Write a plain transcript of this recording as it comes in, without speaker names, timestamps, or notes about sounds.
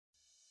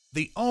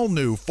The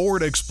all-new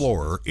Ford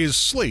Explorer is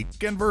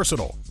sleek and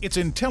versatile. Its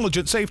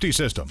intelligent safety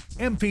system,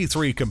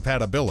 MP3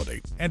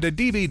 compatibility, and a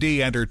DVD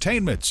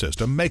entertainment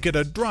system make it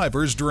a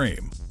driver's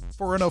dream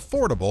for an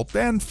affordable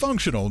and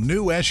functional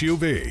new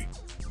SUV.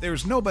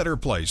 There's no better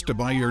place to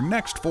buy your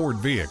next Ford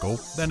vehicle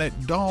than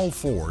at Dahl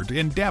Ford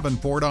in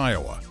Davenport,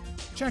 Iowa.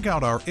 Check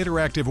out our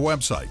interactive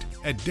website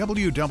at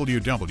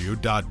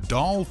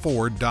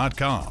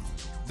www.dahlford.com.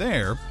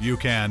 There you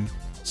can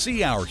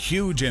see our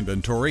huge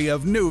inventory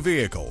of new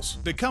vehicles,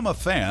 become a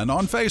fan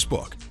on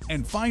Facebook,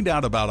 and find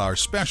out about our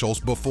specials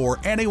before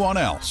anyone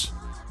else.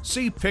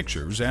 See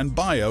pictures and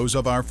bios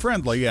of our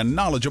friendly and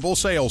knowledgeable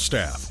sales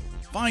staff.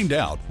 Find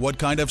out what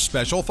kind of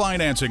special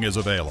financing is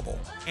available,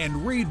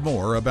 and read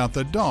more about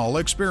the Dahl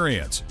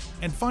experience,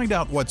 and find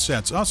out what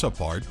sets us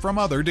apart from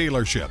other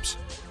dealerships.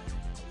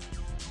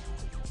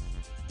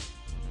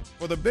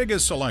 For the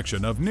biggest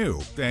selection of new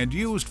and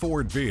used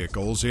Ford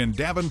vehicles in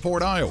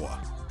Davenport,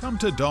 Iowa, come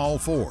to Dahl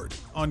Ford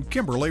on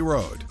Kimberly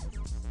Road.